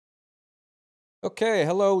Okay,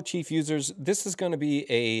 hello chief users. This is going to be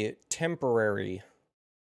a temporary,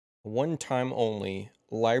 one time only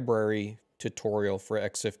library tutorial for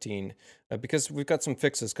X15 because we've got some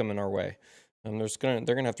fixes coming our way. They're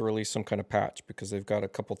gonna have to release some kind of patch because they've got a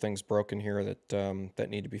couple things broken here that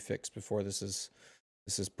need to be fixed before this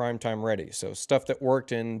is prime time ready. So stuff that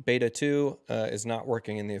worked in beta 2 is not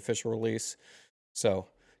working in the official release. So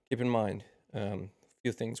keep in mind, a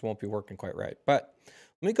few things won't be working quite right. But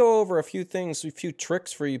let me go over a few things, a few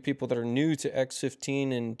tricks for you people that are new to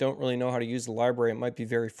X15 and don't really know how to use the library. It might be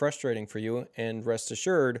very frustrating for you. And rest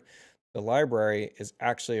assured, the library is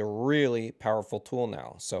actually a really powerful tool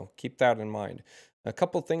now. So keep that in mind. A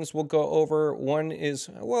couple things we'll go over. One is,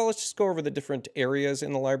 well, let's just go over the different areas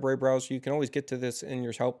in the library browser. You can always get to this in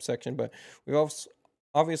your help section, but we've also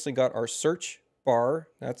obviously got our search bar.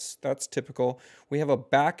 That's typical. We have a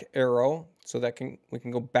back arrow so that we can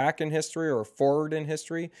go back in history or forward in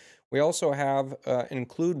history. We also have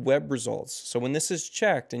include web results. So when this is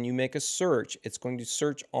checked and you make a search, it's going to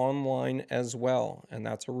search online as well, and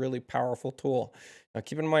that's a really powerful tool. Now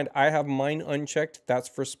keep in mind, I have mine unchecked. That's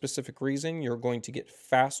for a specific reason. You're going to get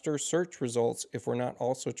faster search results if we're not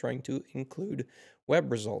also trying to include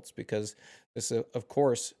web results, because this of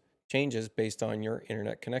course changes based on your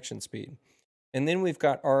internet connection speed. And then we've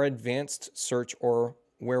got our advanced search, or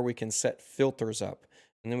where we can set filters up.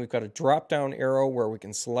 And then we've got a drop down arrow where we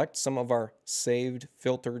can select some of our saved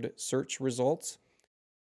filtered search results.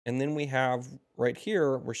 And then we have right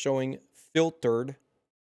here, we're showing filtered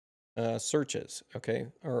searches, okay?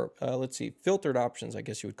 Or let's see, filtered options, I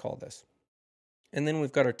guess you would call this. And then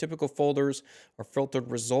we've got our typical folders, our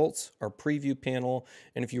filtered results, our preview panel.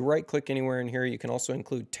 And if you right click anywhere in here, you can also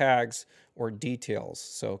include tags or details.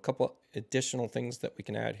 So a couple additional things that we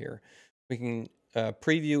can add here. We can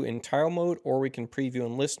preview in tile mode, or we can preview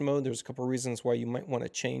in list mode. There's a couple reasons why you might want to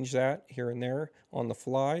change that here and there on the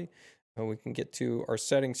fly. We can get to our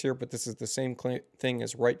settings here, but this is the same thing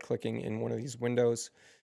as right clicking in one of these windows.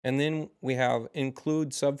 And then we have include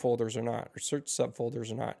subfolders or not, or search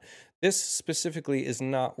subfolders or not. This specifically is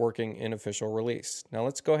not working in official release. Now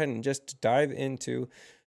let's go ahead and just dive into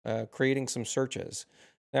creating some searches.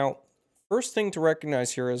 Now, first thing to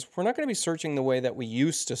recognize here is we're not going to be searching the way that we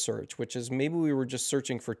used to search, which is maybe we were just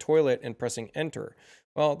searching for toilet and pressing enter.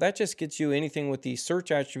 Well, that just gets you anything with the search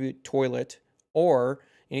attribute toilet, or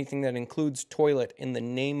anything that includes toilet in the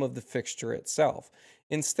name of the fixture itself.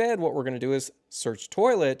 Instead, what we're going to do is search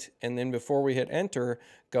toilet, and then before we hit enter,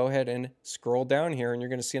 go ahead and scroll down here, and you're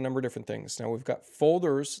going to see a number of different things. Now we've got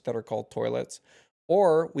folders that are called toilets,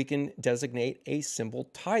 or we can designate a symbol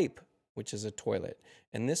type, which is a toilet.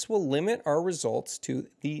 And this will limit our results to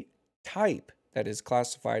the type that is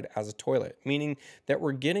classified as a toilet, meaning that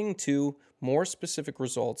we're getting to more specific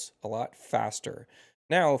results a lot faster.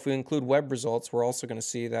 Now, if we include web results, we're also going to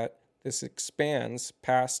see that this expands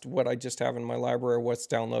past what I just have in my library, what's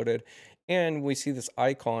downloaded, and we see this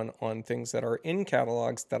icon on things that are in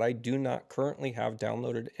catalogs that I do not currently have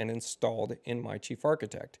downloaded and installed in my Chief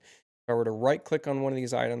Architect. If I were to right click on one of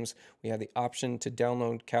these items, we have the option to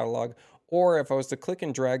download catalog, or if I was to click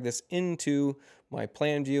and drag this into my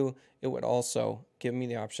plan view, it would also give me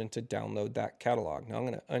the option to download that catalog. Now I'm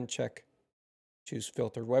going to uncheck, choose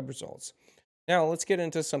filtered web results. Now let's get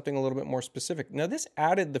into something a little bit more specific. Now this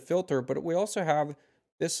added the filter, but we also have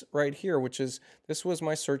this right here, which is, this was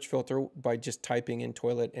my search filter by just typing in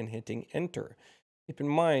toilet and hitting enter. Keep in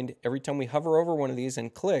mind, every time we hover over one of these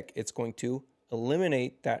and click, it's going to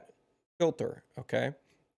eliminate that filter, okay?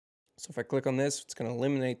 So if I click on this, it's going to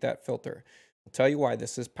eliminate that filter. I'll tell you why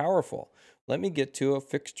this is powerful. Let me get to a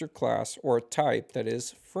fixture class or a type that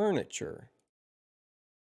is furniture.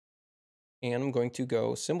 And I'm going to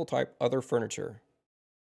go symbol type other furniture.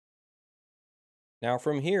 Now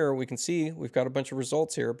from here, we can see we've got a bunch of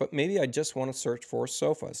results here, but maybe I just want to search for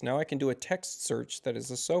sofas. Now I can do a text search that is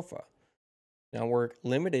a sofa. Now we're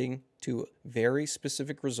limiting to very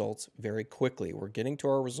specific results very quickly. We're getting to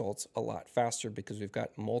our results a lot faster because we've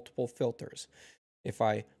got multiple filters. If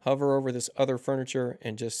I hover over this other furniture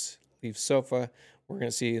and just leave sofa, we're going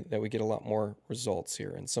to see that we get a lot more results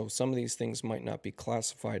here. And so some of these things might not be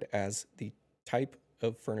classified as the type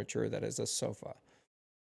of furniture that is a sofa.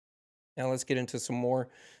 Now let's get into some more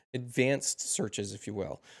advanced searches, if you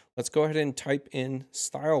will. Let's go ahead and type in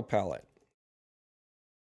style palette.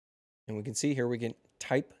 And we can see here we can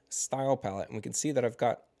type style palette, and we can see that I've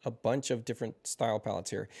got a bunch of different style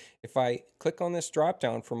palettes here. If I click on this drop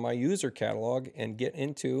down from my user catalog and get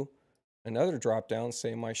into another drop down,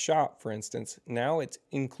 say my shop, for instance, now it's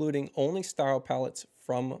including only style palettes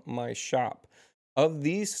from my shop. Of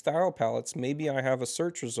these style palettes, maybe I have a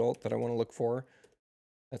search result that I want to look for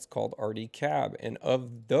that's called RDCab. And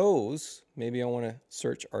of those, maybe I want to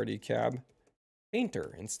search RDCab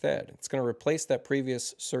Painter instead. It's going to replace that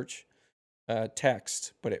previous search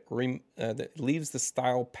text, but it leaves the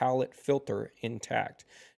style palette filter intact.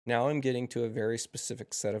 Now I'm getting to a very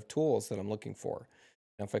specific set of tools that I'm looking for.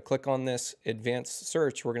 Now, if I click on this advanced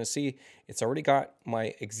search, we're going to see it's already got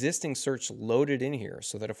my existing search loaded in here,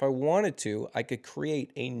 so that if I wanted to, I could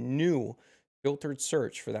create a new filtered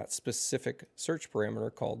search for that specific search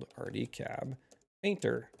parameter called RDCab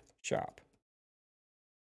Painter Shop.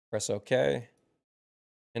 Press OK.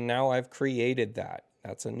 And now I've created that.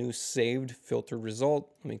 That's a new saved filtered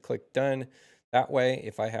result. Let me click done. That way,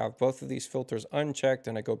 if I have both of these filters unchecked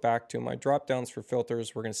and I go back to my drop downs for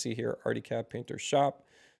filters, we're going to see here RDCab Painter Shop.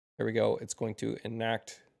 There we go. It's going to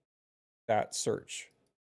enact that search.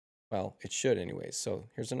 Well, it should anyways. So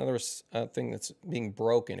here's another thing that's being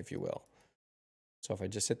broken, if you will. So if I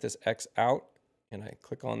just hit this X out and I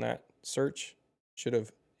click on that search, it should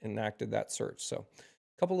have enacted that search. So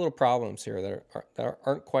couple little problems here that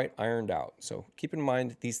aren't quite ironed out. So keep in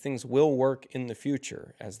mind these things will work in the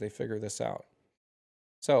future as they figure this out.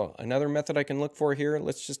 So another method I can look for here,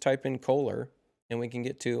 let's just type in Kohler and we can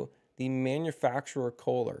get to the manufacturer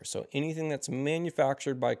Kohler. So anything that's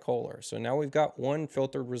manufactured by Kohler. So now we've got one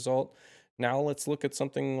filtered result. Now let's look at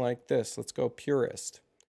something like this. Let's go purist.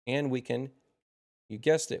 And we can, you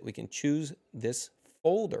guessed it, we can choose this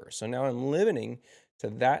folder. So now I'm limiting to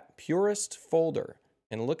that purist folder.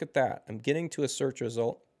 And look at that. I'm getting to a search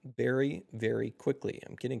result very, very quickly.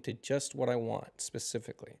 I'm getting to just what I want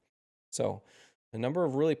specifically. So a number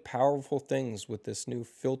of really powerful things with this new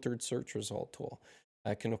filtered search result tool.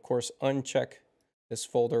 I can, of course, uncheck this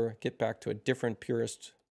folder, get back to a different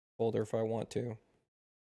purist folder if I want to.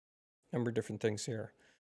 Number of different things here.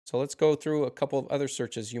 So let's go through a couple of other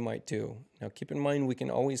searches you might do. Now keep in mind we can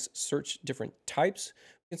always search different types.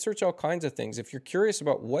 You can search all kinds of things. If you're curious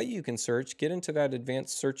about what you can search, get into that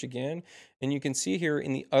advanced search again. And you can see here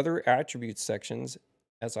in the other attributes sections,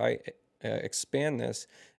 as I expand this,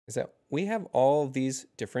 is that we have all of these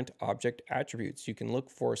different object attributes. You can look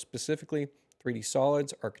for specifically 3D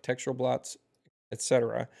solids, architectural blocks,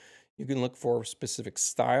 etc. You can look for specific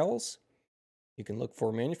styles. You can look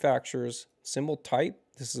for manufacturers, symbol type.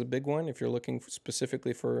 This is a big one if you're looking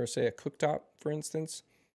specifically for, say, a cooktop, for instance.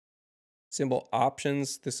 Symbol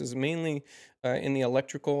options. This is mainly in the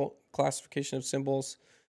electrical classification of symbols.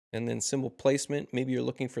 And then symbol placement. Maybe you're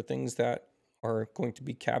looking for things that are going to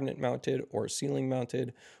be cabinet mounted or ceiling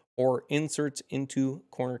mounted or inserts into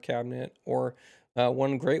corner cabinet. Or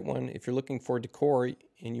one great one, if you're looking for decor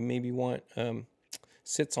and you maybe want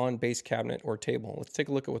sits on base cabinet or table. Let's take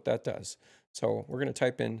a look at what that does. So we're going to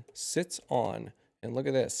type in sits on. And look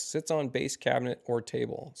at this, sits on base cabinet or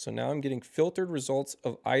table. So now I'm getting filtered results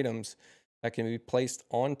of items that can be placed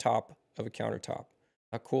on top of a countertop.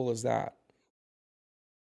 How cool is that?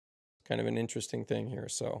 Kind of an interesting thing here.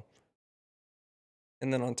 So,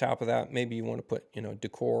 and then on top of that, maybe you want to put,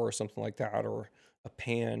 decor or something like that, or a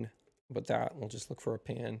pan. But that, we'll just look for a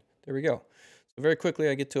pan. There we go. So very quickly,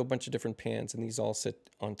 I get to a bunch of different pans, and these all sit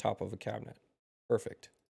on top of a cabinet. Perfect.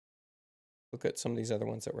 Look at some of these other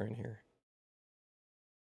ones that were in here.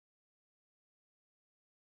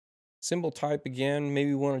 Symbol type again, maybe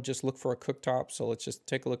we want to just look for a cooktop. So let's just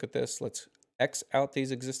take a look at this. Let's X out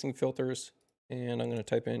these existing filters and I'm going to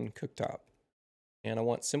type in cooktop. And I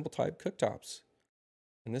want symbol type cooktops.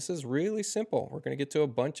 And this is really simple. We're going to get to a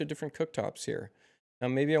bunch of different cooktops here. Now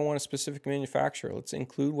maybe I want a specific manufacturer. Let's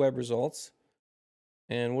include web results.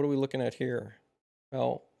 And what are we looking at here?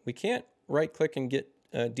 Well, we can't right click and get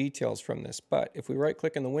details from this, but if we right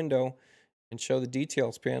click in the window and show the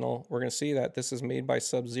details panel, we're going to see that this is made by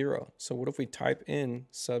Sub-Zero. So what if we type in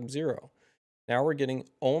Sub-Zero? Now we're getting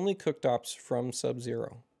only cooktops from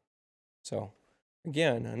Sub-Zero. So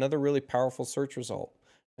again, another really powerful search result.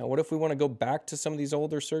 Now what if we want to go back to some of these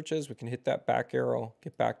older searches? We can hit that back arrow,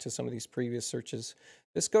 get back to some of these previous searches.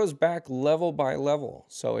 This goes back level by level.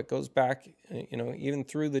 So it goes back, even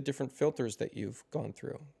through the different filters that you've gone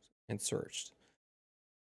through and searched.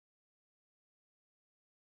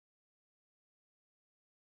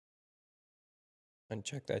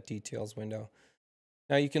 Uncheck that details window.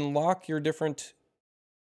 Now you can lock your different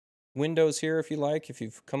windows here if you like. If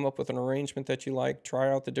you've come up with an arrangement that you like, try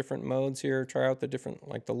out the different modes here. Try out the different,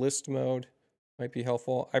 like the list mode might be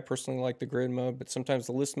helpful. I personally like the grid mode, but sometimes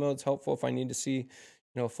the list mode is helpful if I need to see,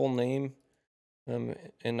 a full name and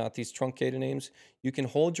not these truncated names. You can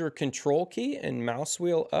hold your control key and mouse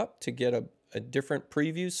wheel up to get a different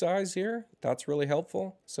preview size here. That's really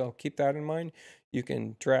helpful. So keep that in mind. You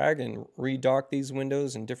can drag and redock these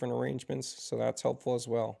windows in different arrangements. So that's helpful as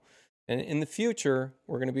well. And in the future,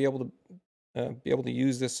 we're going to be able to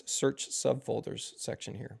use this search subfolders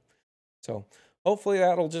section here. So hopefully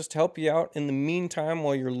that'll just help you out in the meantime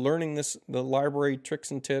while you're learning the library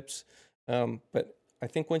tricks and tips. But I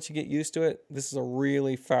think once you get used to it, this is a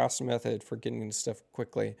really fast method for getting into stuff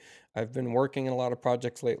quickly. I've been working in a lot of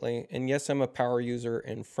projects lately, and yes, I'm a power user,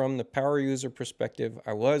 and from the power user perspective,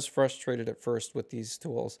 I was frustrated at first with these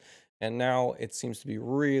tools, and now it seems to be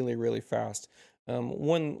really, really fast.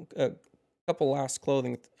 One couple last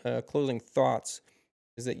closing thoughts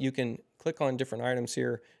is that you can click on different items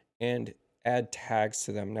here and add tags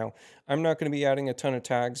to them. Now, I'm not going to be adding a ton of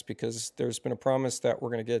tags because there's been a promise that we're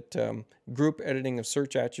going to get group editing of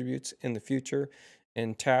search attributes in the future,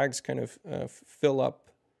 and tags kind of fill up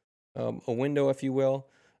a window, if you will.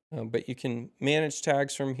 But you can manage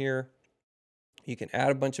tags from here. You can add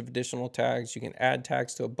a bunch of additional tags. You can add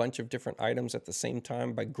tags to a bunch of different items at the same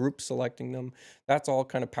time by group selecting them. That's all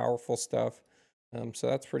kind of powerful stuff. So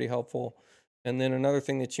that's pretty helpful. And then another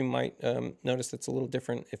thing that you might notice that's a little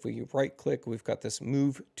different, if we right click, we've got this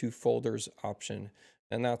move to folders option.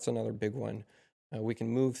 And that's another big one. We can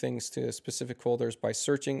move things to specific folders by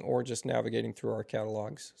searching or just navigating through our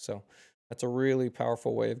catalogs. So that's a really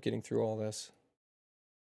powerful way of getting through all this.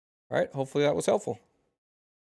 All right, hopefully that was helpful.